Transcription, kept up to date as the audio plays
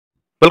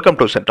Welcome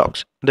to set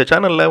tax. இந்த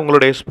சேனலில்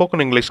உங்களுடைய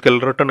spoken English skill,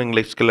 return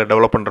English ஸ்கில்லை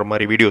டெவலப் பண்ணுற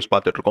மாதிரி வீடியோஸ்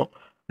பார்த்துட்ருக்கோம்.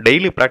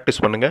 டெய்லி ப்ராக்டிஸ்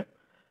பண்ணுங்கள்,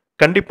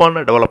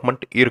 கண்டிப்பான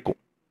டெவலப்மெண்ட் இருக்கும்.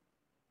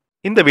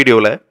 இந்த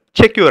வீடியோவில்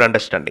செக் யுவர்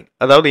அண்டர்ஸ்டாண்டிங்,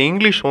 அதாவது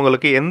இங்கிலீஷ்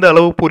உங்களுக்கு எந்த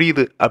அளவு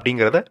புரியுது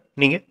அப்படிங்கிறத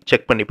நீங்கள்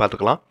செக் பண்ணி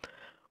பார்த்துக்கலாம்.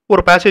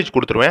 ஒரு பேசேஜ்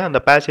கொடுத்துருவேன்,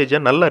 அந்த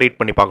பேசேஜை நல்லா ரீட்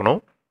பண்ணி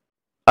பார்க்கணும்.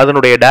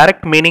 அதனுடைய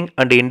direct meaning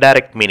and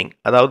indirect meaning,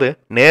 அதாவது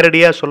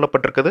நேரடியாக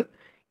சொல்லப்பட்டிருக்குது,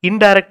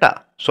 இன்டைரக்டாக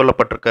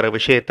சொல்லப்பட்டிருக்கிற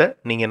விஷயத்தை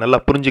நீங்கள் நல்லா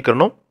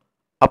புரிஞ்சுக்கணும்.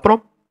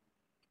 அப்புறம்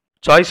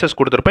சாய்ஸஸ்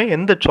கொடுத்துருப்பேன்,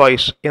 எந்த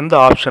சாய்ஸ் எந்த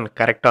ஆப்ஷன்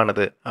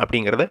கரெக்டானது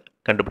அப்படிங்கிறத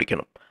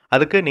கண்டுபிடிக்கணும்.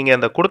 அதுக்கு நீங்கள்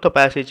அந்த கொடுத்த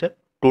பேசேஜை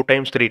 2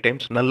 times 3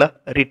 times நல்லா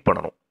ரீட்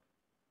பண்ணணும்.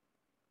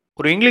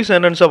 ஒரு இங்கிலீஷ்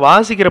சென்டென்ஸை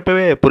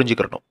வாசிக்கிறப்பவே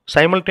புரிஞ்சுக்கிறணும்,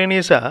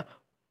 சைமல்டேனியஸாக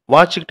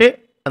வாசிக்கிட்டே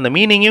அந்த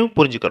மீனிங்கையும்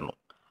புரிஞ்சுக்கிறணும்.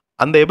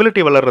 அந்த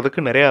எபிலிட்டி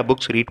வளர்கிறதுக்கு நிறையா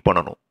புக்ஸ் ரீட்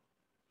பண்ணணும்.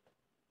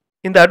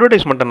 இந்த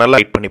அட்வர்டைஸ்மெண்ட்டை நல்லா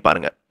ரீட் பண்ணி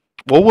பாருங்கள்,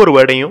 ஒவ்வொரு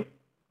வேர்டையும்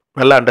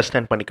நல்லா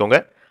அண்டர்ஸ்டாண்ட் பண்ணிக்கோங்க,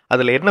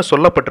 அதில் என்ன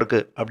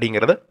சொல்லப்பட்டிருக்கு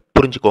அப்படிங்கிறத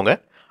புரிஞ்சுக்கோங்க.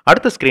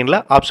 அடுத்த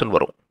ஸ்க்ரீனில் ஆப்ஷன்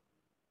வரும்.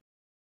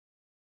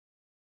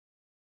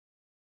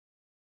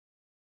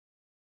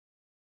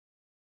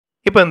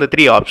 இப்போ இந்த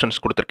 3 ஆப்ஷன்ஸ்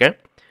கொடுத்துருக்கேன்,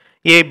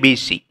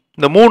 ஏபிசி.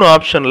 இந்த 3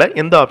 ஆப்ஷனில்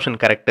எந்த ஆப்ஷன்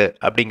கரெக்டு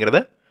அப்படிங்கிறத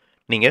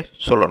நீங்கள்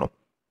சொல்லணும்.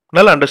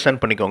 நல்லா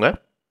அண்டர்ஸ்டாண்ட் பண்ணிக்கோங்க,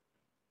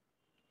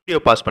 வீடியோ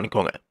பாஸ்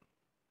பண்ணிக்கோங்க.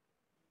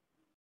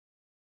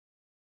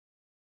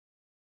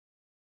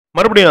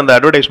 மறுபடியும் அந்த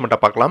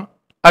அட்வர்டைஸ்மெண்ட்டை பார்க்கலாம்.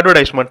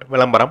 அட்வர்டைஸ்மெண்ட்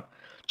விளம்பரம்,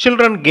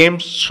 சில்ட்ரன்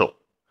கேம்ஸ் ஷோ,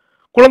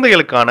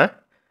 குழந்தைகளுக்கான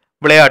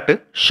விளையாட்டு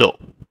show,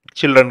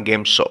 children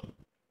games show.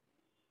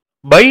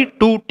 By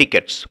 2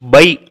 tickets,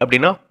 by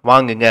அப்படின்னா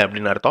வாங்குங்க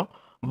அப்படின்னு அர்த்தம்.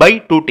 பை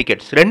 2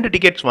 tickets, 2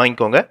 டிக்கெட்ஸ்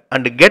வாங்கிக்கோங்க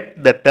and get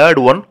the third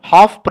one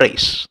half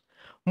price.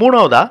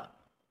 மூணாவதா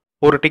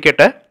ஒரு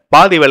டிக்கெட்டை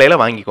பாதி விலையில்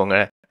வாங்கிக்கோங்க.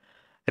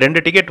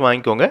 2 டிக்கெட்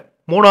வாங்கிக்கோங்க,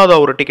 மூணாவதா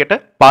ஒரு டிக்கெட்டை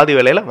பாதி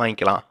விலையில்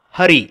வாங்கிக்கலாம்.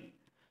 ஹரி,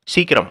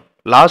 சீக்கிரம்,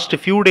 last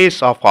few days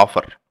of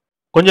offer,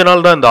 கொஞ்ச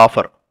நாள் தான் இந்த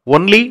offer.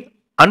 Only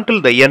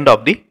until the end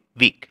of the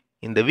week,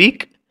 இந்த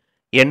வீக்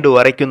எண்டு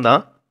வரைக்கும்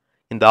தான்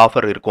இந்த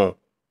ஆஃபர் இருக்கும்.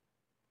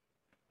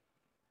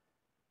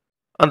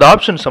 அந்த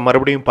ஆப்ஷன்ஸை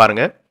மறுபடியும்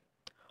பாருங்கள்.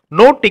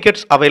 No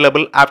tickets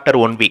available after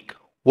 1 week,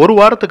 ஒரு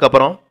வாரத்துக்கு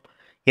அப்புறம்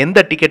எந்த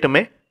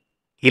டிக்கெட்டுமே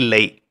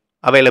இல்லை,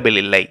 அவைலபிள்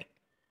இல்லை.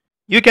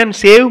 You can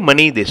save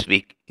money this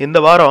week, இந்த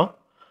வாரம்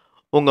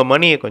உங்கள்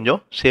மணியை கொஞ்சம்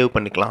சேவ்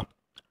பண்ணிக்கலாம்.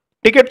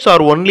 Tickets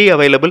R only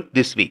available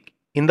this week,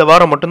 இந்த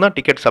வாரம் மட்டும்தான்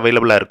டிக்கெட்ஸ்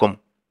அவைலபிளாக இருக்கும்.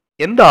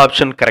 எந்த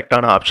ஆப்ஷன்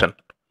கரெக்டான ஆப்ஷன்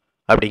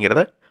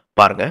அப்படிங்கிறத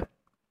பாருங்கள்.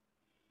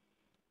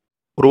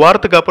 ஒரு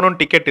வாரத்துக்கு அப்புறம்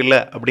டிக்கெட்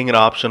இல்லை அப்படிங்கிற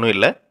ஆப்ஷனும்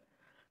இல்லை,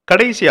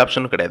 கடைசி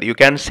ஆப்ஷனும் கிடையாது. You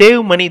can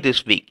save money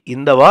this week,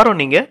 இந்த வாரம்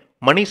நீங்கள்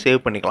மணி சேவ்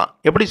பண்ணிக்கலாம்.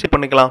 எப்படி சேவ்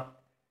பண்ணிக்கலாம்?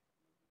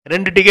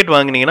 2 டிக்கெட்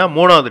வாங்கினீங்கன்னா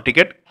மூணாவது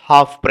டிக்கெட்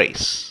half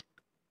price.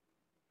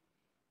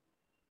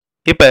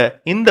 இப்போ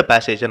இந்த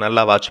பேசேஜை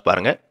நல்லா வாட்ச்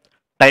பாருங்க,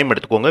 டைம்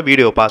எடுத்துக்கோங்க,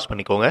 வீடியோ பாஸ்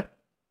பண்ணிக்கோங்க.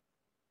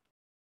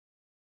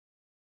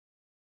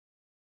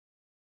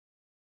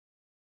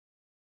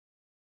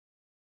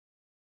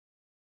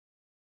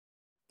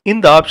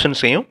 இந்த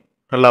ஆப்ஷன்ஸையும்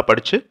நல்லா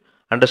படித்து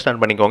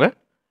அண்டர்ஸ்டாண்ட் பண்ணிக்கோங்க.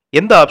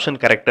 எந்த ஆப்ஷன்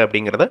கரெக்ட்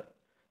அப்படிங்கிறத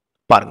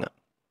பாருங்க.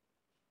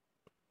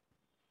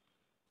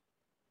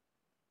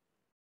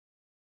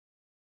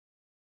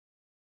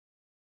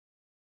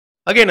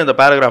 Again in the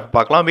paragraph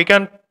பார்க்கலாம். We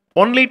can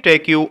only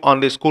take you on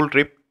the school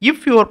trip if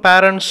your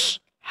parents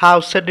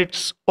have said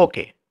it's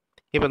okay.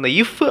 இப்போ இந்த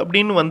if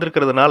அப்படின்னு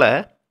வந்திருக்கிறதுனால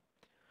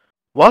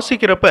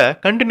வாசிக்கிறப்ப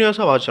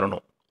கண்டினியூஸாக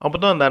வாசிடணும், அப்போ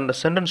தான் அந்த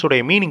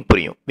சென்டென்ஸோடைய மீனிங்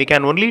புரியும். We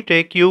can only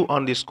take you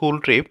on the school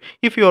trip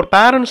if your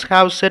parents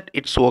have said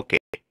it's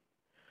okay.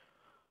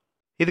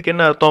 இதுக்கு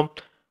என்ன அர்த்தம்?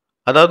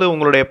 அதாவது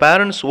உங்களுடைய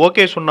பேரண்ட்ஸ்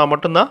ஓகே சொன்னால்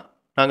மட்டும்தான்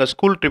நாங்கள்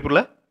ஸ்கூல்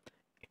ட்ரிப்பில்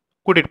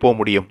கூட்டிகிட்டு போக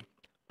முடியும்.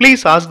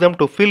 Please ask them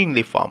to fill in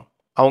the form,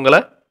 அவங்கள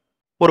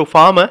ஒரு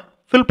ஃபார்மை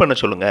ஃபில் பண்ண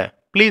சொல்லுங்கள்.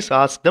 Please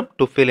ask them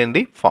to fill in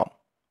the form.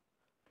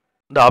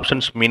 இந்த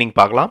ஆப்ஷன்ஸ் மீனிங்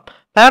பார்க்கலாம்.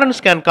 Parents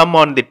can come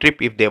on the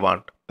trip if they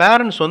want,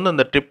 parents வந்து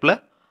அந்த ட்ரிப்பில்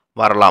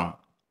வரலாம்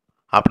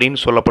அப்படின்னு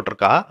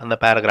சொல்லப்பட்டிருக்கா அந்த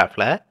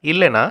பேராகிராஃபில்.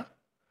 இல்லைனா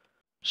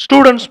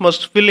students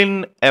must fill in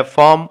a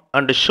form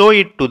and show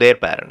it to their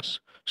parents,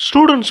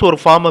 students ஒரு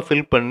ஃபார்மை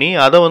ஃபில் பண்ணி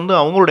அதை வந்து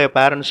அவங்களுடைய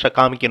பேரண்ட்ஸ்ட்டை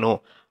காமிக்கணும்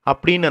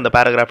அப்படின்னு அந்த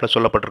பேராகிராஃபில்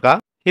சொல்லப்பட்டிருக்கா.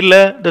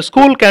 இல்லை the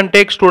school can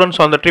take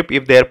students on the trip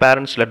if their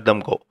parents let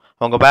them go,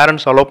 அவங்க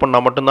பேரண்ட்ஸ் அலோவ்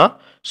பண்ணால் மட்டும்தான்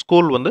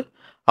ஸ்கூல் வந்து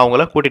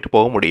அவங்கள கூட்டிகிட்டு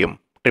போக முடியும்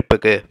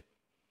ட்ரிப்புக்கு.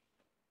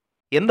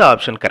 எந்த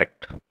option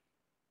correct?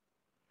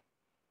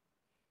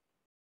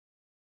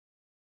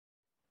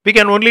 We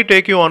can only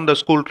take you on the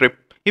school trip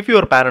if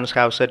your parents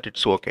have said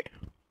it's okay.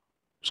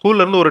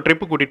 ஸ்கூல்லேருந்து ஒரு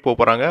ட்ரிப்பு கூட்டிகிட்டு போக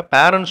போகிறாங்க,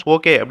 பேரண்ட்ஸ்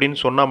ஓகே அப்படின்னு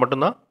சொன்னால்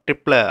மட்டும்தான்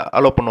ட்ரிப்பில்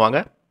அலோவ் பண்ணுவாங்க.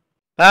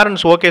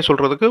 பேரண்ட்ஸ் ஓகே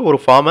சொல்கிறதுக்கு ஒரு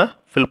ஃபார்மை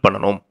ஃபில்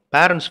பண்ணணும்,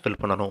 பேரண்ட்ஸ்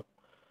ஃபில் பண்ணணும்.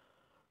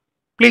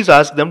 Please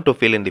ask them to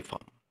fill in the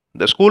form.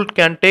 The school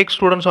can take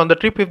students on the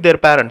trip if their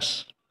parents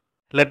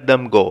let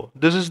them go.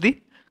 This is the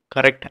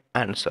correct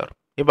answer.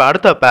 இப்போ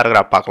அடுத்த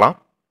paragraph பார்க்கலாம்.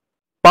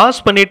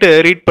 Pass பண்ணிவிட்டு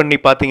read பண்ணி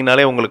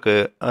பார்த்தீங்கனாலே உங்களுக்கு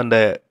அந்த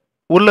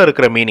உள்ளே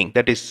இருக்கிற meaning,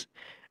 that is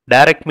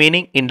direct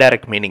meaning,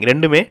 indirect meaning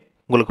ரெண்டுமே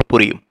உங்களுக்கு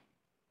புரியும்.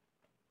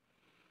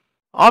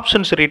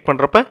 ஆப்ஷன்ஸ் ரீட்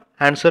பண்ணுறப்ப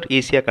ஆன்சர்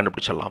ஈஸியாக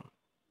கண்டுபிடிச்சிடலாம்.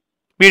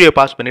 வீடியோ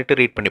பாஸ் பண்ணிவிட்டு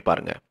ரீட் பண்ணி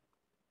பாருங்கள்.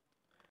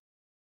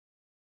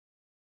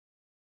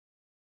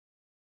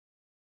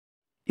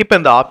 இப்போ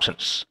இந்த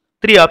ஆப்ஷன்ஸ்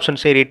 3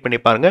 ஆப்ஷன்ஸை ரீட் பண்ணி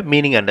பாருங்க,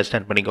 மீனிங்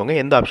அண்டர்ஸ்டாண்ட் பண்ணிக்கோங்க,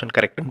 எந்த ஆப்ஷன்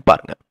கரெக்ட்னு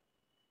பாருங்க.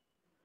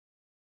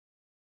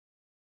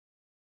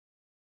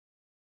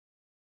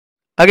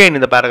 அகைன்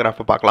இந்த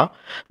பேராகிராஃபை பார்க்கலாம்.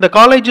 இந்த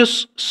காலேஜஸ்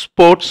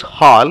ஸ்போர்ட்ஸ்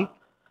ஹால்,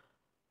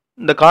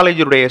 இந்த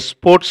காலேஜுடைய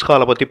ஸ்போர்ட்ஸ்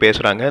ஹாலை பற்றி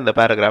பேசுகிறாங்க இந்த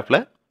பேராகிராஃபில்.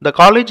 த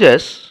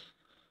colleges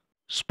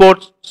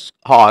sports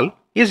hall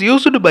is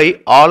used by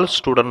all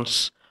students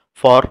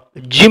for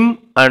gym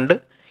and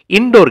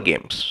indoor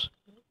games.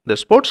 இந்த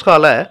ஸ்போர்ட்ஸ்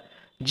ஹாலை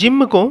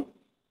ஜிம்முக்கும்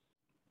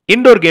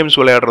இன்டோர் கேம்ஸ்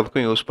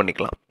விளையாடுறதுக்கும் யூஸ்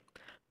பண்ணிக்கலாம்.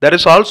 There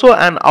is also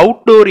an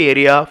outdoor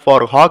area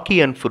for hockey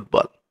and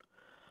football.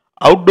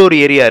 Outdoor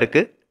area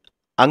இருக்குது,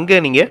 அங்கே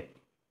நீங்கள்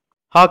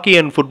ஹாக்கி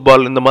அண்ட்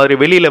ஃபுட்பால் இந்த மாதிரி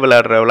வெளியில்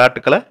விளையாடுற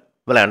விளையாட்டுக்களை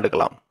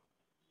விளையாண்டுக்கலாம்.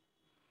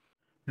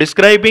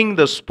 Describing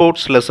the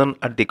sports lesson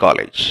at the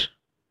college.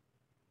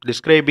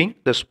 Describing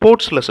the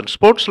sports lesson,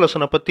 sports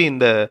லெசனை பற்றி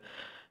இந்த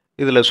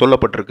இதில்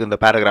சொல்லப்பட்டிருக்கு இந்த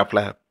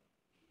பேராகிராஃபில்.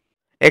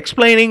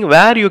 Explaining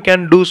where you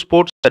can do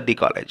sports at the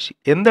college,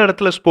 எந்த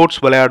இடத்துல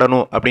ஸ்போர்ட்ஸ்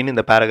விளையாடணும் அப்படின்னு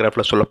இந்த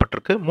பேராகிராஃபில்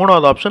சொல்லப்பட்டிருக்கு.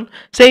 மூணாவது option,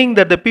 saying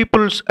that the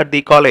peoples at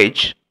the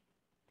college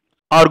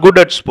are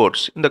good at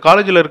sports, இந்த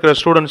காலேஜில் இருக்கிற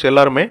ஸ்டூடெண்ட்ஸ்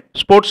எல்லாருமே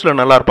ஸ்போர்ட்ஸில்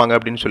நல்லா இருப்பாங்க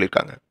அப்படின்னு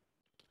சொல்லியிருக்காங்க.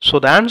 So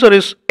the answer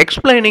is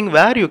explaining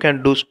where you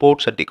can do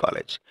sports at the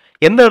college.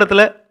 எந்த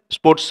இடத்துல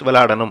ஸ்போர்ட்ஸ்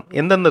விளையாடணும்,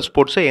 எந்தெந்த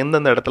ஸ்போர்ட்ஸை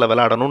எந்தெந்த இடத்துல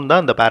விளையாடணும்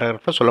தான் இந்த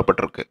பேராகிராஃபில்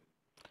சொல்லப்பட்டிருக்கு.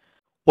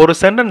 ஒரு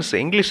சென்டென்ஸ்,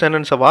 இங்கிலீஷ்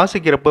சென்டென்ஸை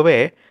வாசிக்கிறப்பவே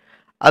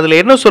அதில்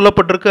என்ன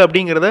சொல்லப்பட்டிருக்கு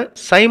அப்படிங்கிறத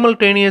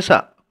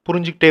சைமல்டேனியஸாக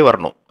புரிஞ்சுக்கிட்டே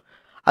வரணும்.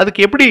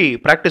 அதுக்கு எப்படி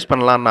ப்ராக்டிஸ்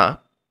பண்ணலான்னா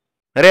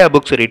நிறையா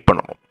புக்ஸ் ரீட்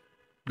பண்ணணும்.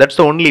 That's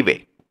the only way.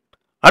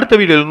 அடுத்த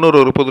வீடியோவில்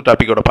இன்னொரு புது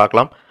டாப்பிக்கோட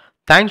பார்க்கலாம்.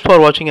 தேங்க்ஸ்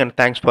ஃபார் வாட்சிங் and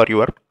thanks for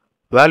your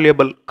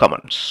valuable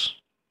comments.